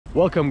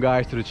Welcome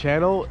guys to the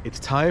channel. It's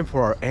time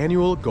for our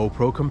annual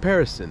GoPro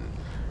comparison.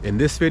 In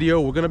this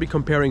video, we're going to be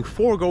comparing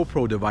 4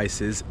 GoPro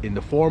devices in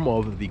the form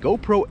of the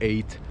GoPro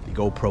 8, the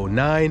GoPro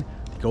 9,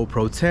 the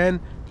GoPro 10,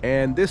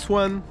 and this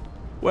one,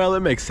 well, it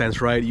makes sense,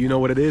 right? You know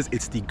what it is,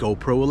 it's the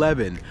GoPro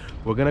 11.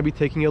 We're going to be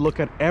taking a look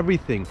at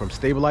everything from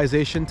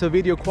stabilization to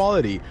video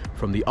quality,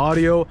 from the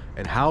audio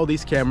and how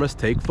these cameras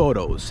take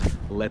photos.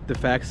 Let the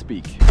facts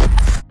speak.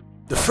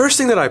 The first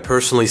thing that I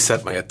personally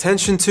set my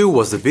attention to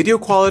was the video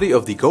quality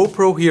of the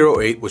GoPro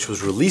Hero 8, which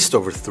was released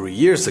over 3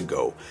 years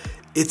ago.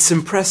 It's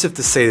impressive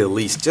to say the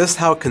least just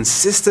how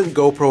consistent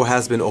GoPro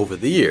has been over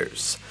the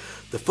years.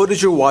 The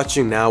footage you're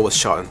watching now was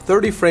shot in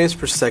 30 frames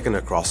per second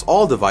across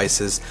all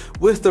devices,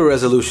 with the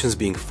resolutions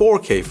being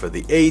 4K for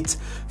the 8,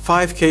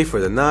 5K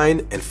for the 9,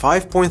 and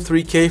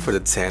 5.3K for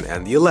the 10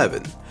 and the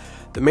 11.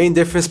 The main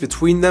difference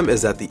between them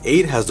is that the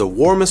 8 has the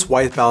warmest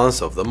white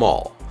balance of them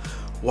all.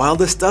 While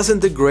this doesn't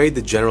degrade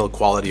the general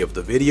quality of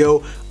the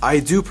video, I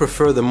do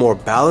prefer the more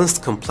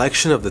balanced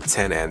complexion of the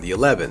 10 and the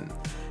 11.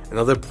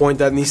 Another point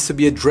that needs to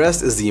be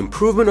addressed is the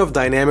improvement of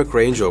dynamic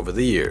range over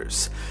the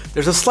years.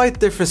 There's a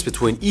slight difference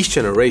between each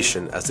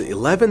generation, as the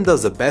 11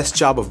 does the best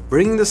job of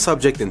bringing the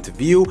subject into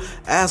view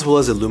as well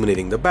as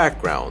illuminating the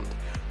background.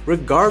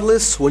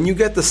 Regardless, when you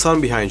get the sun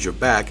behind your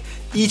back,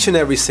 each and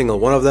every single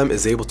one of them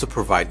is able to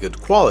provide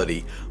good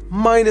quality,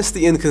 minus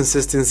the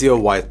inconsistency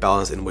of white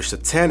balance in which the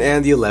 10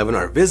 and the 11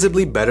 are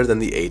visibly better than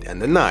the 8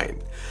 and the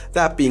 9.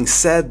 That being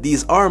said,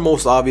 these are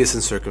most obvious in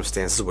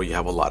circumstances where you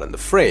have a lot in the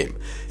frame.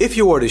 If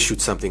you were to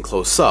shoot something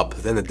close up,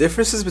 then the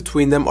differences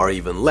between them are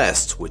even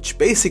less, which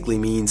basically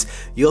means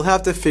you'll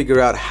have to figure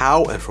out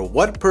how and for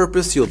what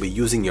purpose you'll be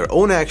using your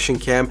own action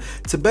cam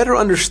to better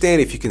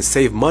understand if you can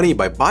save money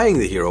by buying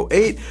the Hero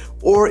 8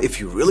 or if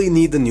you really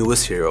need the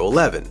newest Hero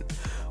 11.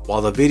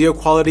 While the video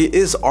quality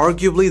is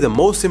arguably the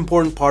most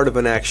important part of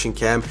an action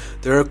cam,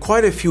 there are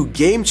quite a few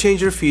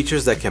game-changer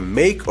features that can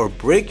make or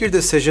break your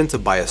decision to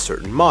buy a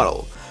certain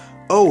model.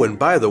 Oh, and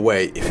by the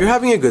way, if you're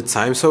having a good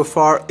time so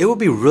far, it would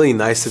be really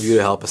nice of you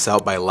to help us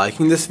out by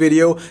liking this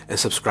video and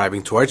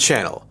subscribing to our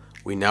channel.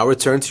 We now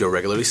return to your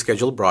regularly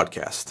scheduled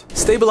broadcast.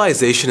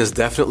 Stabilization is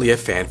definitely a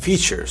fan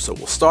feature, so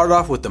we'll start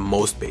off with the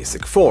most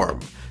basic form.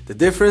 The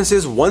difference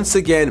is once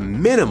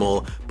again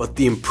minimal, but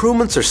the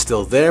improvements are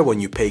still there when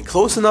you pay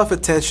close enough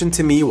attention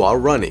to me while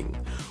running.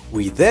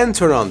 We then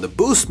turn on the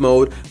boost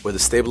mode, where the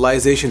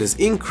stabilization is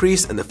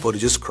increased and the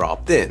footage is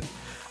cropped in.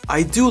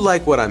 I do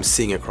like what I'm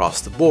seeing across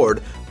the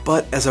board,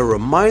 but as a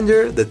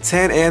reminder, the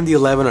 10 and the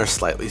 11 are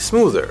slightly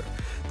smoother.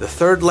 The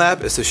third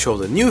lap is to show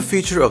the new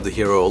feature of the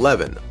Hero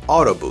 11,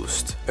 Auto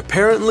Boost.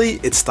 Apparently,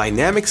 it's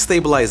dynamic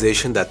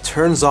stabilization that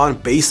turns on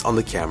based on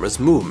the camera's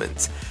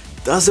movement.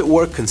 Does it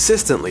work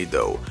consistently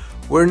though?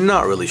 We're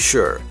not really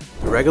sure.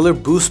 The regular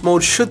boost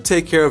mode should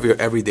take care of your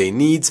everyday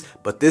needs,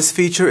 but this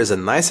feature is a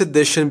nice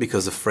addition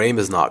because the frame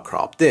is not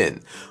cropped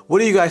in. What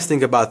do you guys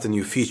think about the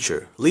new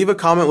feature? Leave a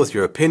comment with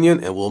your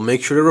opinion and we'll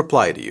make sure to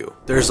reply to you.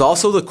 There's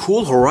also the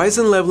cool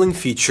horizon leveling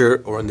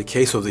feature, or in the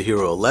case of the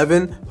Hero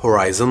 11,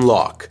 horizon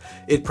lock.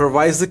 It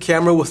provides the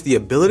camera with the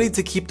ability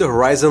to keep the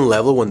horizon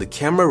level when the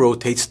camera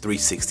rotates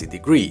 360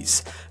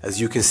 degrees. As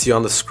you can see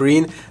on the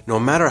screen, no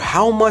matter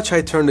how much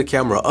I turn the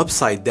camera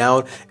upside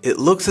down, it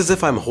looks as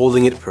if I'm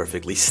holding it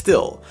perfectly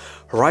still.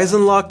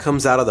 Horizon Lock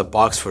comes out of the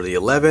box for the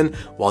 11,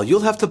 while you'll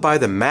have to buy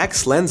the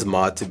Max Lens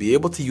mod to be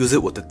able to use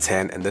it with the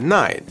 10 and the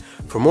 9.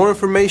 For more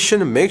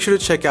information, make sure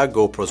to check out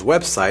GoPro's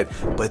website,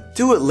 but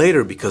do it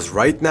later because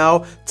right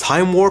now,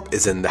 Time Warp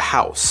is in the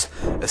house.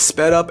 A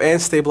sped up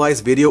and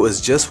stabilized video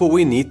is just what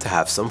we need to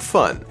have some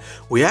fun.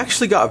 We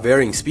actually got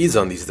varying speeds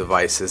on these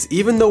devices,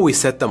 even though we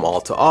set them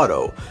all to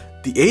auto.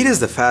 The 8 is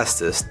the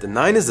fastest, the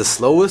 9 is the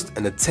slowest,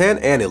 and the 10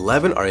 and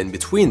 11 are in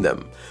between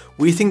them.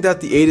 We think that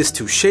the 8 is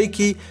too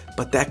shaky,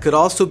 but that could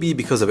also be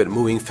because of it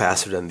moving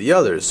faster than the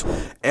others.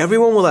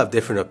 Everyone will have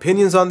different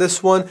opinions on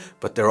this one,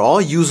 but they're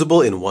all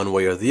usable in one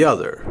way or the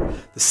other.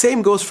 The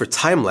same goes for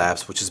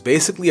time-lapse, which is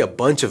basically a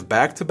bunch of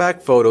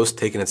back-to-back photos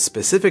taken at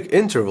specific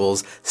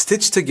intervals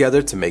stitched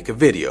together to make a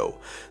video.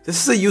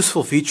 This is a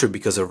useful feature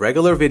because a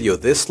regular video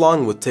this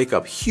long would take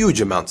up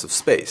huge amounts of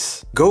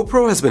space.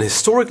 GoPro has been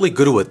historically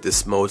good with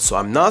this mode, so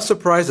I'm not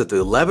surprised that the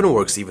 11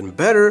 works even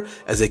better,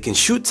 as it can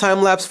shoot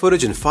time-lapse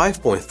footage in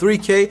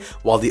 5.3K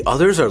while the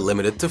others are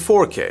limited to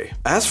 4K.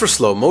 As for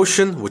slow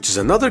motion, which is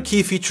another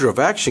key feature of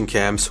action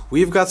cams,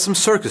 we've got some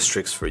circus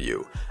tricks for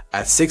you.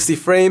 At 60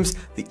 frames,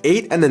 the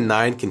 8 and the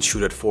 9 can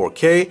shoot at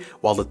 4K,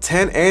 while the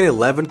 10 and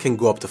 11 can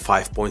go up to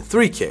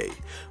 5.3K.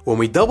 When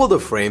we double the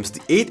frames,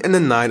 the 8 and the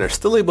 9 are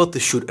still able to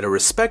shoot at a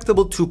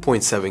respectable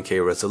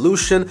 2.7K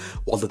resolution,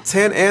 while the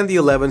 10 and the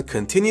 11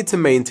 continue to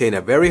maintain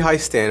a very high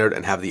standard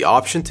and have the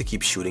option to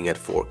keep shooting at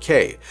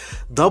 4K.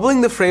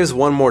 Doubling the frames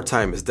one more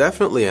time is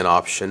definitely an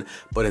option,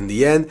 but in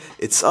the end,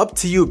 it's up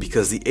to you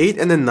because the 8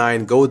 and the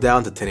 9 go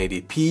down to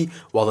 1080p,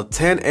 while the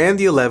 10 and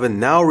the 11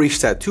 now reach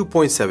that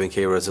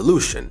 2.7K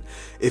resolution.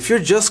 If you're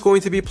just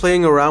going to be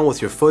playing around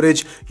with your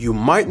footage, you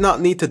might not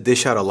need to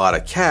dish out a lot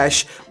of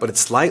cash, but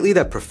it's likely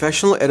that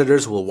professional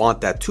editors will want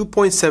that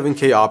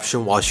 2.7K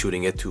option while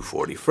shooting at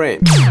 240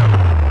 frames.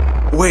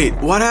 Wait,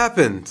 what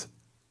happened?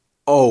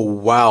 Oh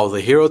wow,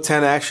 the Hero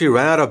 10 actually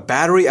ran out of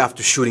battery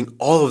after shooting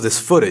all of this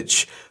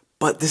footage.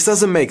 But this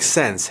doesn't make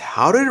sense.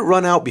 How did it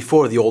run out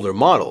before the older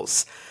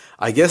models?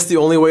 I guess the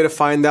only way to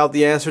find out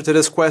the answer to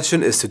this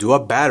question is to do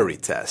a battery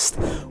test.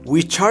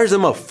 We charged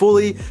them up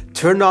fully,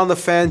 turned on the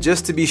fan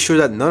just to be sure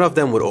that none of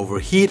them would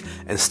overheat,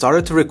 and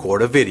started to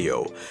record a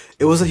video.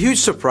 It was a huge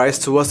surprise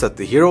to us that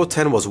the Hero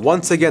 10 was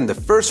once again the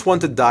first one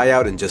to die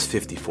out in just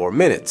 54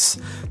 minutes.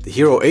 The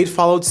Hero 8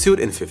 followed suit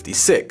in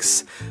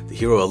 56. The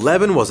Hero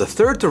 11 was the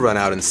third to run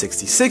out in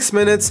 66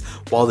 minutes,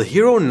 while the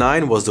Hero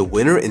 9 was the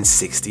winner in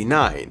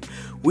 69.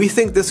 We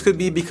think this could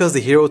be because the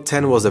Hero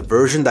 10 was a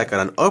version that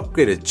got an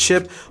upgraded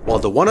chip, while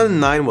the one on the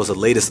 9 was the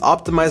latest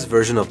optimized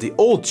version of the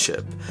old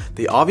chip.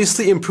 They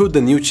obviously improved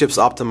the new chip's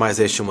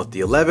optimization with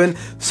the 11,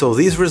 so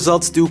these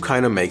results do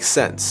kinda make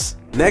sense.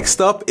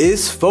 Next up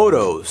is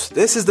photos.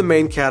 This is the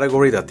main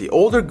category that the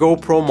older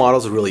GoPro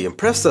models really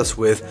impressed us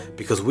with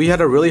because we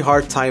had a really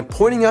hard time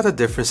pointing out the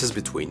differences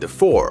between the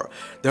four.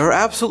 There are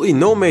absolutely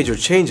no major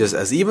changes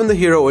as even the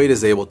Hero 8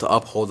 is able to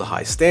uphold a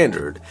high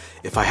standard.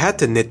 If I had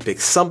to nitpick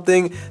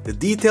something, the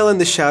detail in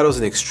the shadows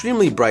in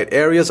extremely bright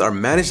areas are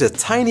managed a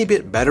tiny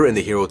bit better in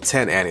the Hero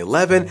 10 and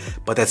 11,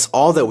 but that's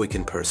all that we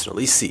can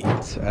personally see.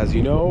 As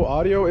you know,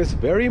 audio is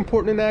very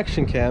important in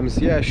action cams.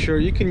 Yeah, sure,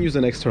 you can use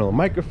an external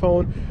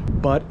microphone,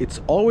 but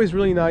it's always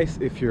really nice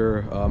if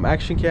your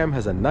action cam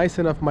has a nice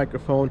enough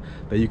microphone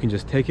that you can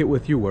just take it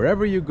with you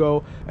wherever you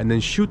go and then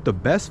shoot the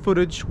best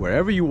footage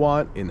wherever you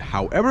want in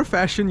however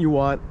fashion you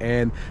want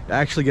and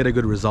actually get a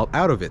good result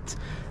out of it.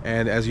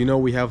 And as you know,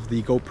 we have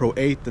the GoPro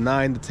 8, the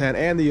 9, the 10,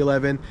 and the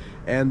 11,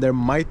 and there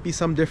might be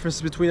some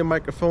differences between the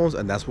microphones,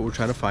 and that's what we're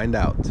trying to find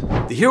out.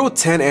 The Hero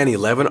 10 and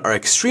 11 are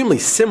extremely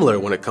similar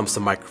when it comes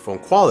to microphone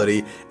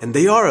quality, and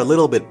they are a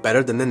little bit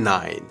better than the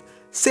 9.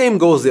 Same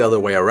goes the other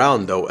way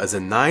around though, as the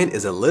 9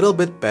 is a little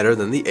bit better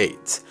than the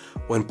 8.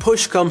 When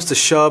push comes to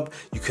shove,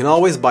 you can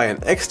always buy an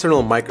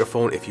external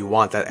microphone if you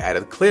want that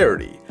added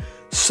clarity.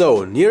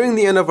 So, nearing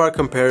the end of our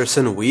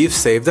comparison, we've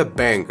saved a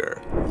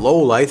banger: low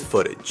light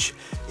footage.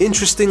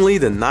 Interestingly,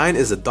 the 9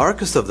 is the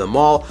darkest of them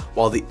all,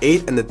 while the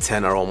 8 and the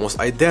 10 are almost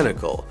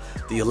identical.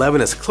 The 11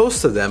 is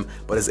close to them,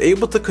 but is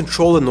able to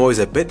control the noise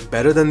a bit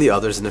better than the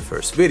others in the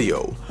first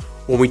video.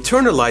 When we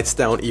turn the lights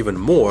down even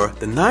more,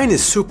 the 9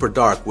 is super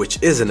dark, which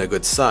isn't a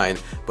good sign,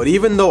 but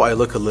even though I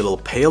look a little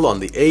pale on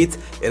the 8,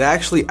 it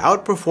actually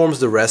outperforms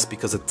the rest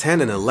because the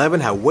 10 and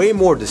 11 have way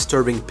more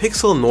disturbing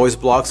pixel noise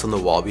blocks on the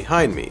wall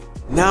behind me.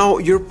 Now,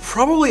 you're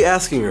probably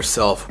asking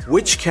yourself,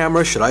 which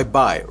camera should I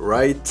buy,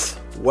 right?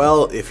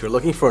 Well, if you're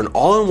looking for an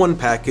all-in-one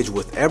package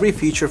with every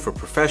feature for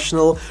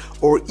professional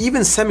or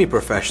even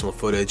semi-professional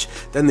footage,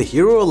 then the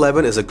Hero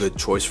 11 is a good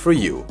choice for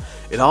you.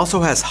 It also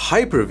has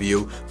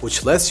Hyperview,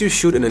 which lets you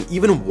shoot in an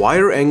even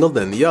wider angle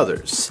than the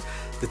others.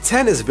 The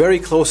 10 is very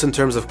close in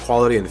terms of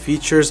quality and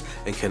features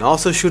and can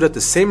also shoot at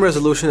the same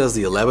resolution as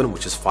the 11,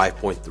 which is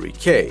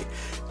 5.3K.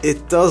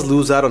 It does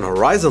lose out on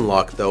horizon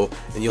lock though,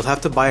 and you'll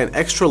have to buy an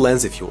extra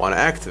lens if you want to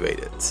activate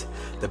it.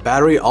 The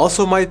battery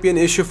also might be an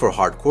issue for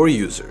hardcore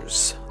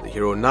users. The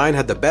Hero 9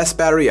 had the best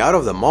battery out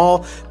of them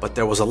all, but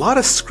there was a lot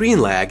of screen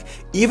lag,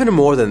 even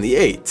more than the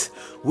 8.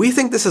 We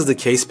think this is the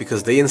case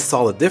because they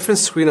installed a different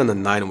screen on the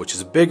 9 which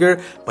is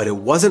bigger, but it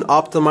wasn't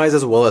optimized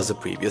as well as the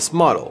previous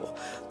model.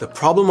 The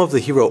problem of the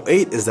Hero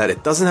 8 is that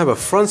it doesn't have a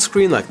front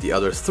screen like the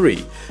other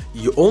three.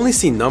 You only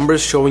see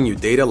numbers showing you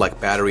data like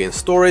battery and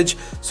storage,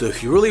 so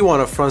if you really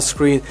want a front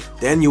screen,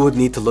 then you would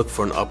need to look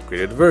for an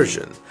upgraded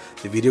version.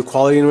 The video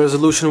quality and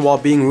resolution, while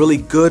being really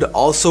good,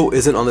 also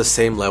isn't on the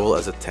same level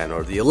as the 10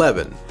 or the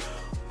 11.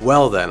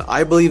 Well then,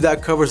 I believe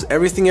that covers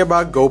everything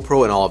about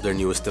GoPro and all of their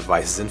newest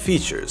devices and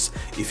features.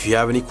 If you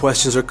have any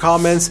questions or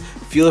comments,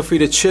 feel free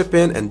to chip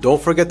in, and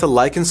don't forget to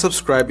like and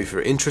subscribe if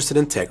you're interested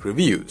in tech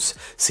reviews.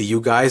 See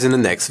you guys in the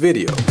next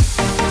video.